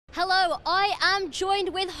Hello, I am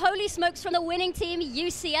joined with Holy Smokes from the winning team,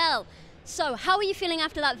 UCL. So, how are you feeling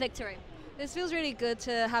after that victory? This feels really good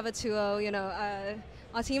to have a 2-0,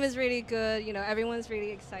 our team is really good, everyone's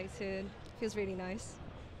really excited, feels really nice.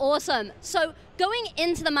 Awesome. So, going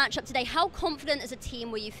into the matchup today, how confident as a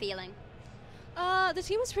team were you feeling? The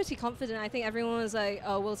team was pretty confident. I think everyone was like,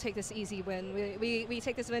 oh, we'll take this easy win. We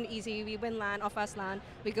take this win easy, we win LAN, our first LAN,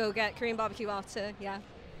 we go get Korean barbecue after, yeah.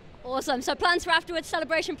 Awesome. So plans for afterwards,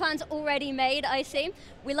 celebration plans already made, I see.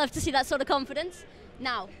 We love to see that sort of confidence.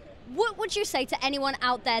 Now, what would you say to anyone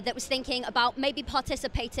out there that was thinking about maybe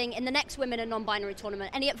participating in the next Women and Non-Binary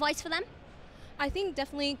tournament? Any advice for them? I think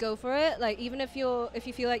definitely go for it. Like, even if you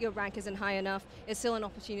feel like your rank isn't high enough, it's still an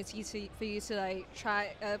opportunity for you to like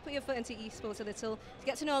try put your foot into esports a little, to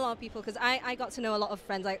get to know a lot of people. Because I got to know a lot of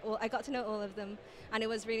friends. I got to know all of them, and it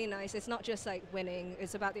was really nice. It's not just like winning;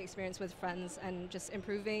 it's about the experience with friends and just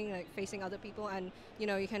improving, like facing other people, and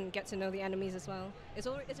you can get to know the enemies as well. It's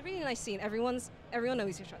a really nice scene. Everyone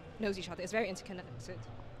knows each other. It's very interconnected.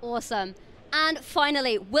 Awesome. And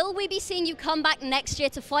finally, will we be seeing you come back next year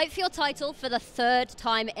to fight for your title for the 3rd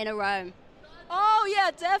time in a row? Oh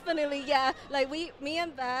yeah, definitely, yeah. Like me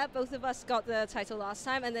and Bear, both of us got the title last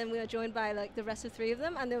time, and then we were joined by like the rest of 3 of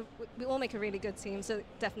them, and we all make a really good team, so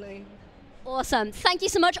definitely. Awesome, thank you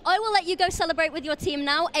so much. I will let you go celebrate with your team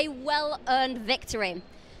now, a well-earned victory.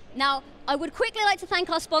 Now, I would quickly like to thank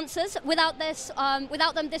our sponsors. Without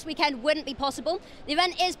them, this weekend wouldn't be possible. The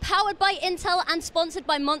event is powered by Intel and sponsored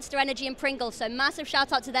by Monster Energy and Pringles, so massive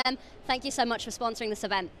shout out to them. Thank you so much for sponsoring this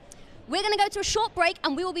event. We're going to go to a short break,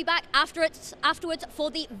 and we will be back afterwards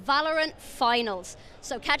for the VALORANT finals.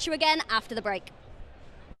 So catch you again after the break.